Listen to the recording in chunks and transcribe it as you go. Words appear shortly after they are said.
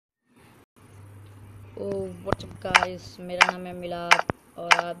ओ WhatsApp guys, मेरा नाम है मिलाप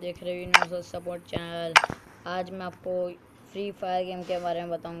और आप देख रहे हो यूनिवर्सल सपोर्ट चैनल। आज मैं आपको फ्री फायर गेम के बारे में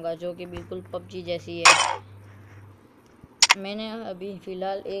बताऊंगा जो कि बिल्कुल पबजी जैसी है। मैंने अभी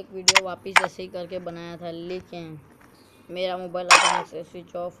फ़िलहाल एक वीडियो वापस ऐसे ही करके बनाया था, लेकिन मेरा मोबाइल अचानक से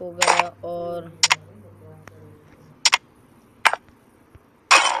स्विच ऑफ हो गया और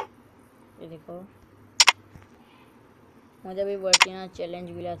ये देखो, मुझे अभी वर्टिना चैलेंज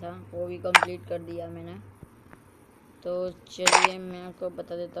मिला था, वो भी कंप्लीट कर दिया मैंने। तो चलिए मैं आपको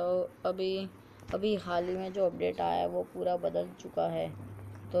बता देता हूँ, अभी हाल ही में जो अपडेट आया है वो पूरा बदल चुका है।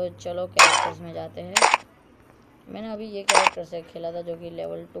 तो चलो कैरेक्टर्स में जाते हैं। मैंने अभी ये कैरेक्टर से खेला था जो कि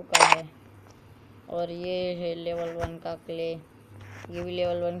लेवल 2 का है, और ये है लेवल 1 का क्ले। ये भी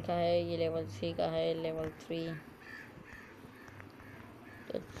लेवल 1 का है, ये लेवल 3 का है, लेवल 3।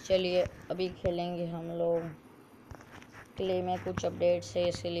 तो चलिए अभी खेलेंगे हम लोग। क्ले में कुछ अपडेट्स है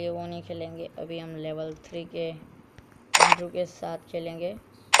इसलिए वो नहीं खेलेंगे। अभी हम लेवल 3 के एंड्रू के साथ खेलेंगे।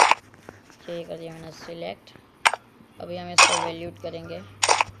 ठीक कर दिया मैंने सिलेक्ट। अभी हम इसको वैल्यूट करेंगे। ये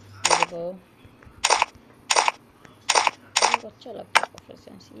देखो, अच्छा लगता है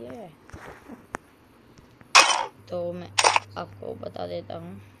प्रोफेशंस ये है। तो मैं आपको बता देता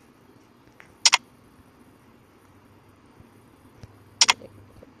हूँ,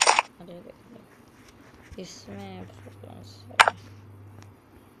 अरे देखो इसमें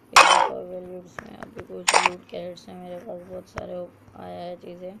वैल्यूट्स में अभी कुछ लूट कैरेट्स हैं मेरे पास, बहुत सारे आया है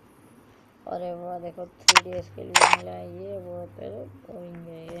चीज़ें। अरे वाह देखो 3 डेज के लिए मिला है, ये बहुत बोरिंग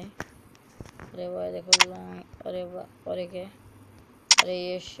है ये। अरे वाह देखो लॉन्ग, अरे वाह, और एक है, अरे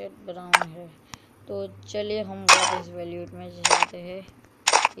ये शेड ब्राउन है। तो चलिए हम वापस वैल्यूट में जाते हैं।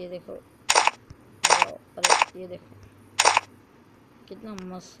 ये देखो, अरे ये देखो कितना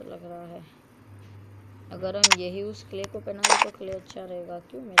मस्त लग रहा है। अगर हम यही उस क्ले को पहना दे तो क्ले अच्छा रहेगा,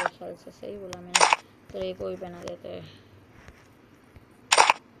 क्यों? मेरे ख्याल से सही बोला मैंने, क्ले को ही पहना देते हैं।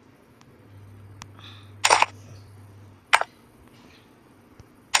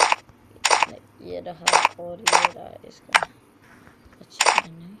 ये रहा और ये रहा इसका, अच्छा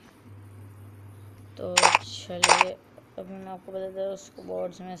नहीं। तो चलिए अभी मैं आपको बताता हूँ, उसको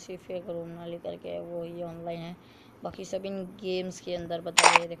बोर्ड्स में सिर्फ एक रूमनाली करके है, वो ही ऑनलाइन है। बाकी सब इन गेम्स के अंदर बता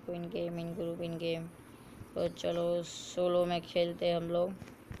रहे, देखो इन गेम, इन ग्रुप, इन गेम। तो चलो सोलो में खेलते हैं हम लोग।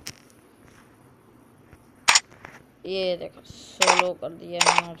 ये देखो सोलो कर दिया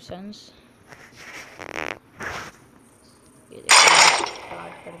मैंने ऑप्शंस। ये देखो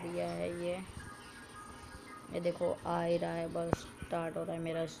स्टार्ट कर दिया है। ये देखो आ ही रहा है, बस स्टार्ट हो रहा है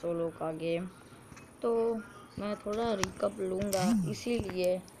मेरा सोलो का गेम। तो मैं थोड़ा रिकअप लूँगा,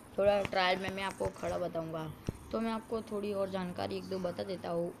 इसीलिए थोड़ा ट्रायल में मैं आपको खड़ा बताऊँगा। तो मैं आपको थोड़ी और जानकारी एक दो बता देता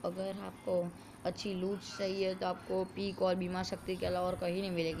हूँ। अगर आपको अच्छी लूट चाहिए तो आपको पीक और बीमा शक्ति के अलावा और कहीं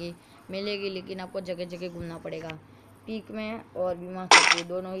नहीं मिलेगी, लेकिन आपको जगह जगह घूमना पड़ेगा। पीक में और बीमा शक्ति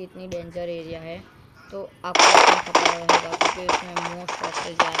दोनों ही इतनी डेंजर एरिया है, तो आपको अपना खतरा रहेगा, क्योंकि इसमें मोस्ट ऑफ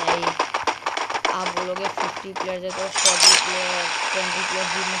से ज़्यादा ही आप बोलोगे 50 प्लेयर्स है तो 40 प्लेयर 20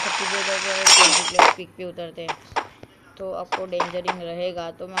 प्लेयर्स बीमा शक्ति पे उतरते हैं, 20 प्लेयर्स पीक पे उतरते हैं, तो आपको डेंजरिंग रहेगा।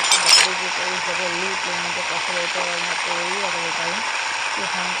 तो मैं आपको बता दूँ कि इस जगह लूट लेने तो कैसे रहते हैं, और मैं आपको यही बता देता हूँ कि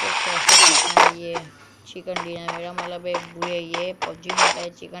हमको कैसे करना है। ये चिकन डिनर, मेरा मतलब है बुए, ये पबजी में आता है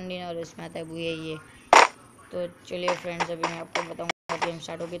चिकन डिनर और इसमें आता है बुए ये। तो चलिए फ्रेंड्स, अभी मैं आपको बताऊँगा गेम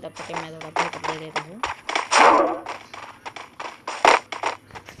स्टार्ट होगी, तब तक मैं थोड़ा ब्रेकअप दे देता हूँ।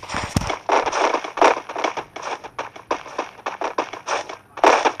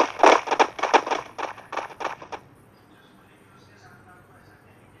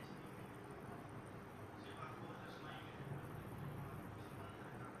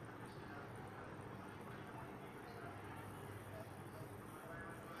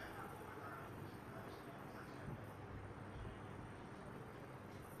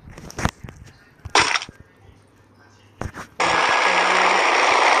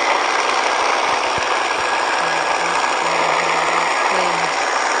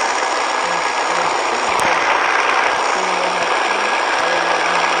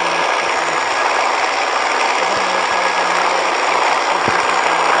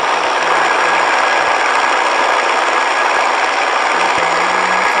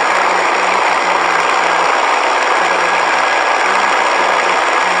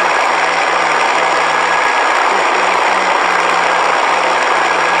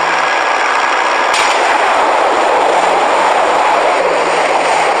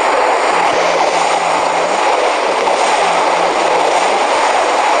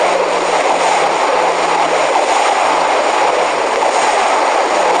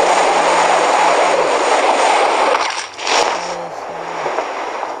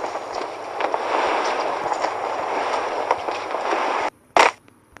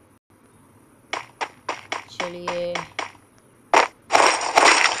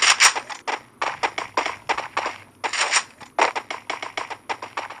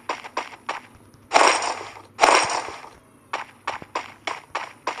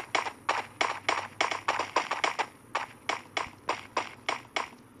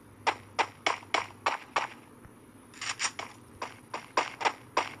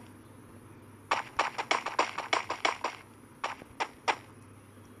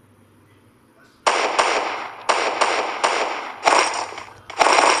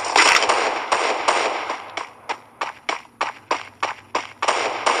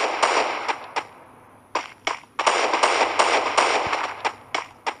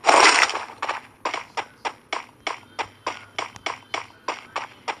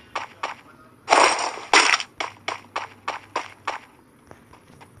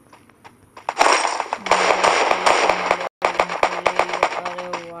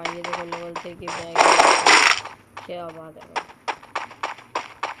 क्या बात है भाई,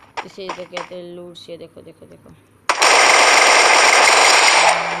 इसे तो कहते हैं लूट से। देखो देखो देखो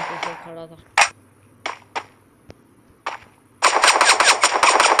पीछे खड़ा था।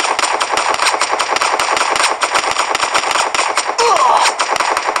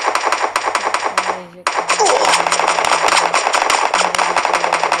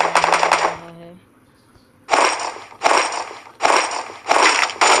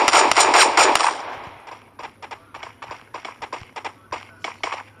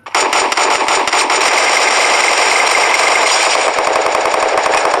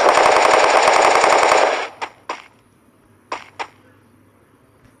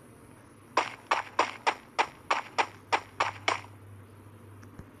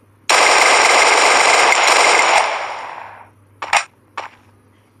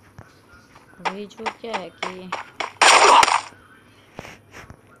 अभी जो क्या है कि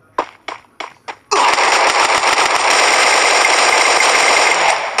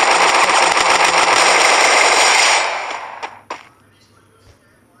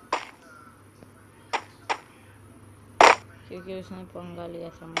क्योंकि उसने पंगा लिया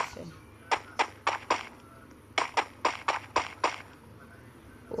था मुझसे।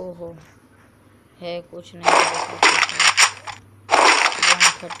 ओहो, है कुछ नहीं,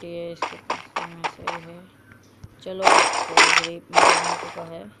 130 है इसके पास में, सही है। चलो ग्रिप में आ चुका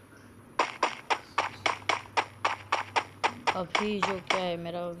है। अभी जो क्या है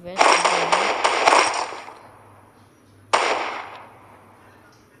मेरा वेस्ट जो है,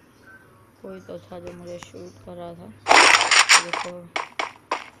 कोई तो था जो मुझे शूट कर रहा था। देखो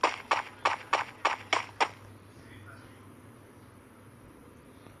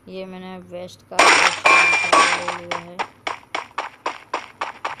ये मैंने वेस्ट का ले लिया है।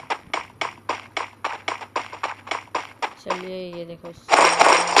 चलिए ये देखो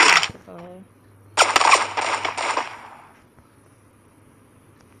चुका है।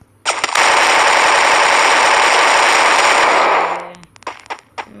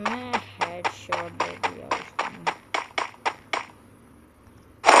 मैं हेडशॉट दे दिया उसको।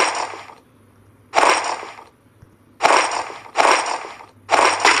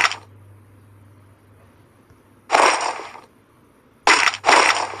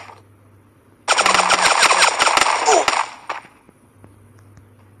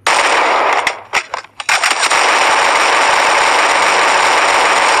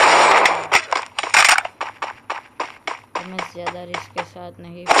 मैं ज़्यादा रिस्क के साथ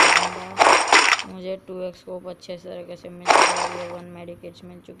नहीं खेलूँगा। मुझे 2x स्कोप अच्छे तरीके से मिल चुका है, 1 मेडिकेट्स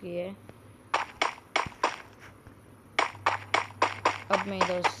मिल चुकी है। अब मैं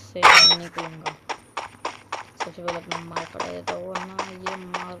इधर से निकलूँगा। सबसे पहले अपना मार्क हटा देता हूँ, वरना ये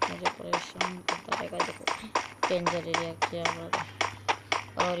मार्क मुझे परेशान करता रहेगा। देखो डेंजर एरिया क्या बात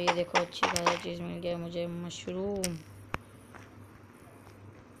है। और ये देखो अच्छी खासी चीज़ मिल गया मुझे, मशरूम।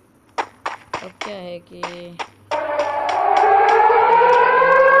 अब क्या है कि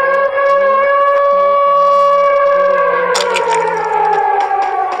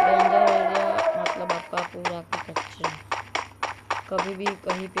कभी भी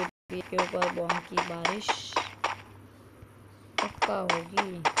कहीं पे भी के ऊपर बॉम्ब की बारिश पक्का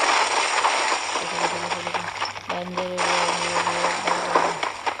होगी।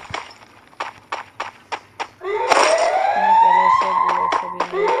 पहले से बुलेट सभी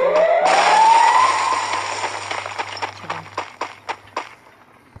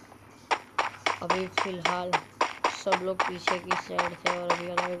अभी फिलहाल सब लोग पीछे की साइड थे और अभी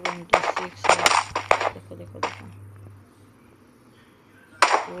अलग 26 है। देखो देखो देखो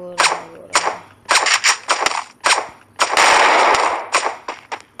वो रहा।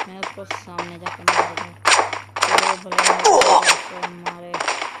 मैं उसको सामने जाकर मार दूँ, चलो भले मारे।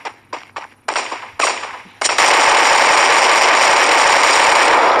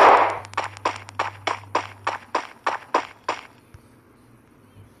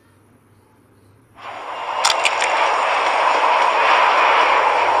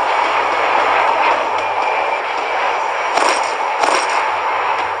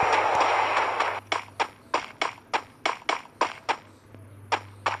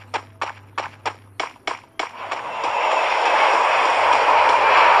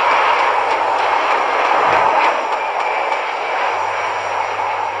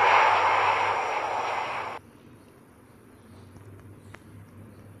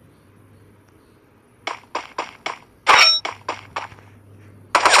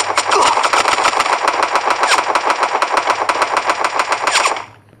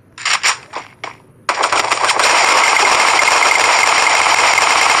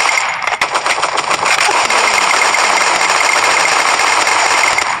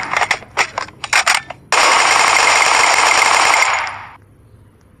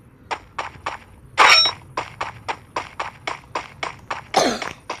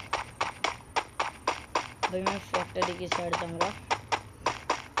 अभी मैं फैक्ट्री की साइड जाऊँगा।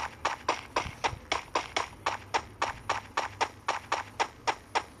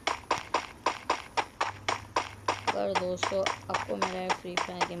 अगर दोस्तों आपको मेरा फ्री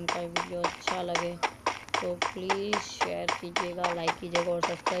फायर गेम का वीडियो अच्छा लगे तो प्लीज़ शेयर कीजिएगा, लाइक कीजिएगा और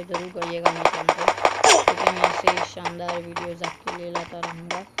सब्सक्राइब ज़रूर करिएगा मेरे चैनल को, क्योंकि मैं ऐसे शानदार वीडियोज़ आपके लिए लाता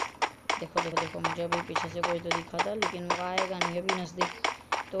रहूँगा। देखो देखो देखो, मुझे अभी पीछे से कोई तो दिखा था, लेकिन वो आएगा नहीं अभी नज़दीक,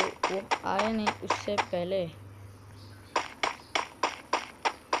 तो वो आए नहीं उससे पहले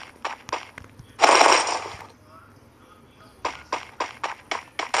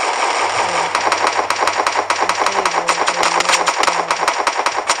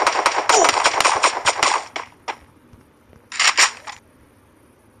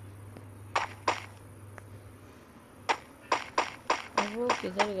वो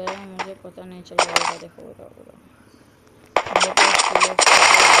किधर गया मुझे पता नहीं चल रहा होगा। देखो मेरे पास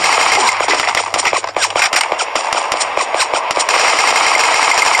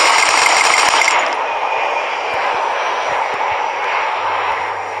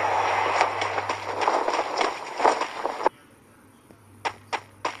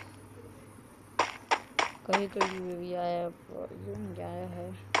कहीं तो यूएवी आया, यूं क्या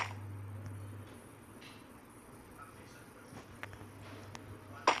है।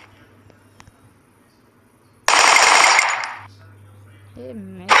 ये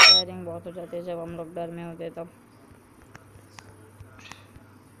में फायरिंग बहुत हो जाती है जब हम लोग डर में होते तब।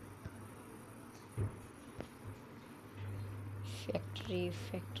 फैक्ट्री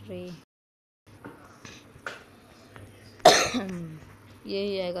फैक्ट्री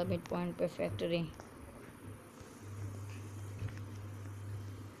यही आएगा मिड पॉइंट पे फैक्ट्री।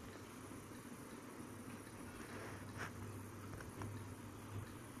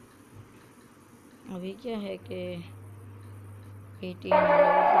 अभी क्या है कि 18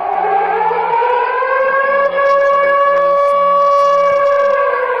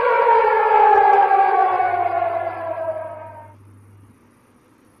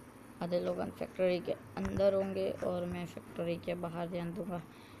 आधे लोग फैक्ट्री के अंदर होंगे और मैं फैक्ट्री के बाहर ध्यान दूंगा।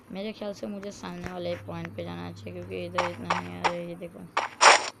 मेरे ख्याल से मुझे सामने वाले पॉइंट पे जाना चाहिए, क्योंकि इधर इतना नहीं आ रहा है। ये देखो,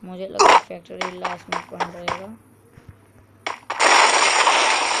 मुझे लगा फैक्ट्री लास्ट में पॉइंट रहेगा।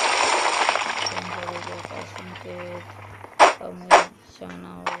 अब मुझे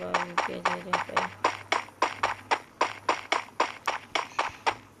जाना होगा वीके जगह पे।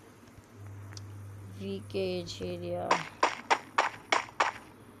 वीके एरिया,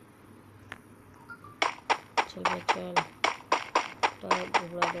 चल चल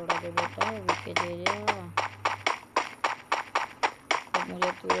दौड़ा दे बेटा वीके एरिया। अब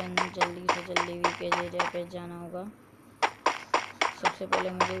मुझे तुरंत जल्दी से जल्दी वीके एरिया पे जाना होगा। सबसे पहले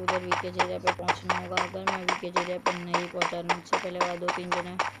मुझे उधर वीके एरिया पे पहुंचना होगा। अगर मैं वीके एरिया पे नहीं पहुंचा, मुझसे पहले वहाँ 2-3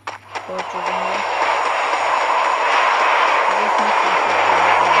 जने पहुंच चुके हैं।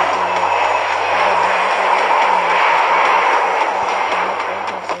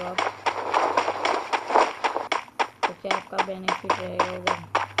 तो क्या आपका बेनिफिट रहेगा उधर?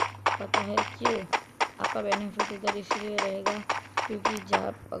 पता है क्यों आपका बेनिफिट उधर इसलिए रहेगा क्योंकि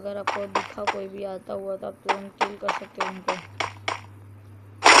जब अगर आपको दिखा कोई भी आता हुआ तो आप तुरंत किल कर सकते हो उनको।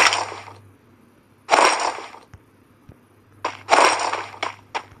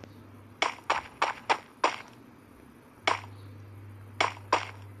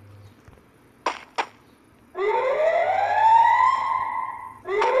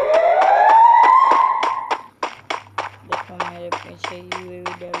 देखो मेरे पीछे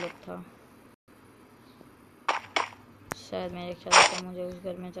यूएवी डेवलप था, शायद मेरे ख्याल से मुझे उस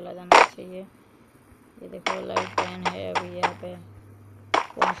घर में चला जाना चाहिए। ये देखो लाइफ पैन है, अभी यहाँ पे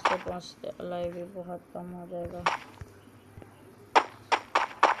पहुँचते पहुँचते लाइफ भी बहुत कम हो जाएगा।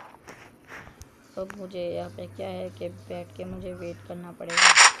 तो मुझे यहाँ पे क्या है कि बैठ के मुझे वेट करना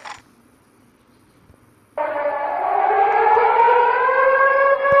पड़ेगा।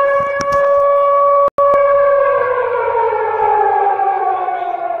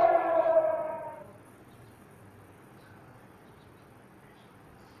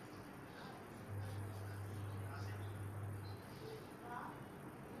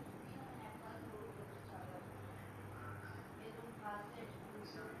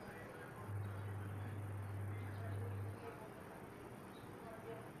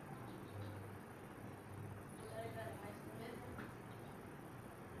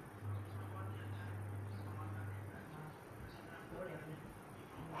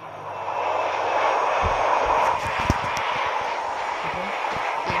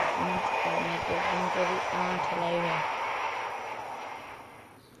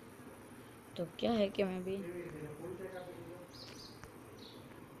 तो क्या है कि मैं भी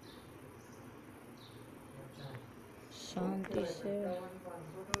शांति से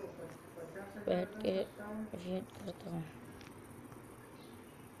बैठ के वेट करता हूँ।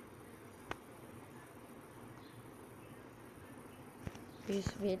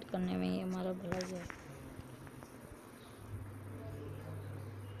 इस वेट करने में ही हमारा भला है।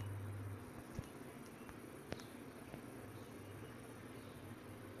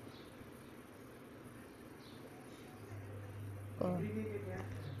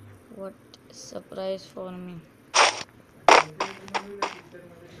 What surprise for me।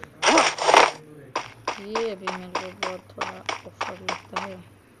 ये अभी मेरे को बहुत थोड़ा ऑफर लगता है।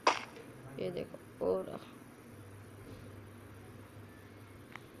 ये देखो और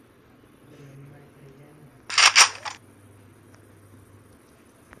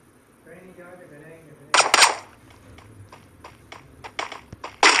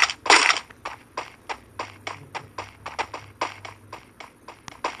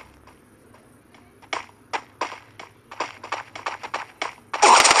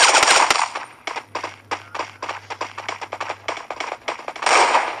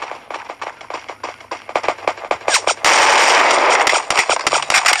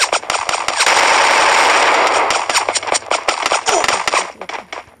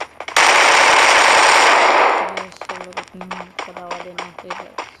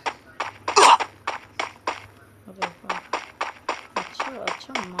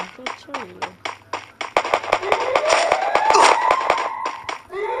अच्छा माँ तो अच्छा है ये।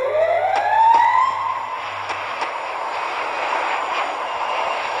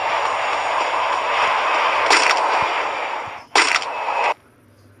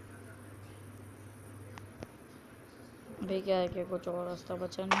 अभी क्या है कि कुछ और रास्ता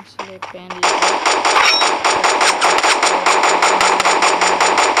बचा नहीं, इसलिए पेन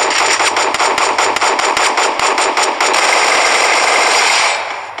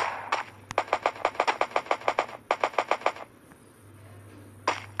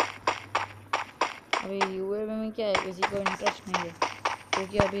अभी यूएवी में क्या है, किसी को इंटरेस्ट नहीं है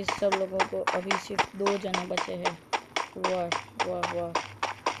क्योंकि अभी सब लोगों को अभी सिर्फ 2 जने बचे हैं। वाह वाह वाह।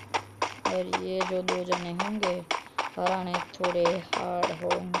 और ये जो 2 जने होंगे हराने थोड़े हार्ड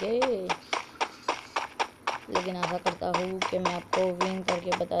होंगे, लेकिन आशा करता हूँ कि मैं आपको विन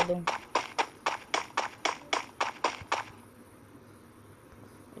करके बता दूँ।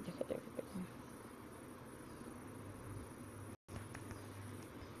 देखो देखो देखो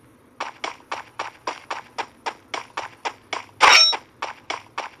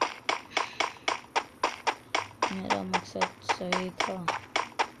मेरा मकसद सही था।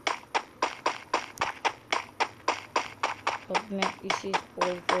 अब मैं इसी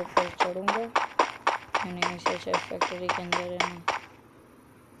पोल के ऊपर चढ़ूँगा। मैंने इसे फैक्ट्री के अंदर रहना।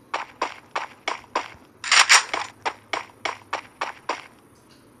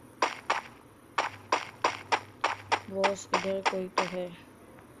 बॉस इधर कोई तो है।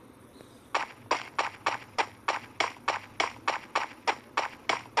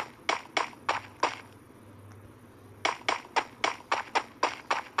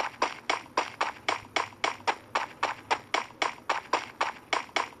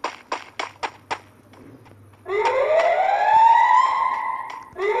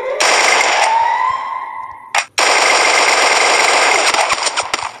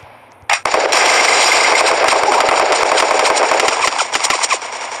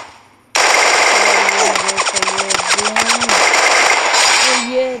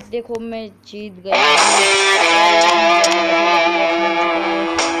 देखो मैं जीत गया।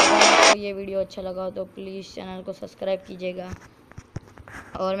 अगर आपको ये वीडियो अच्छा लगा तो प्लीज़ चैनल को सब्सक्राइब कीजिएगा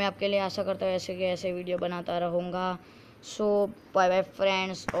और मैं आपके लिए आशा करता हूँ ऐसे के ऐसे वीडियो बनाता रहूँगा। सो बाय बाय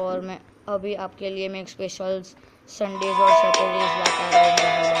फ्रेंड्स। और मैं अभी आपके लिए मैं एक स्पेशल संडेज और सैटरडेज लाता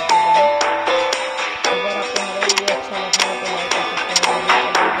रहूँगा।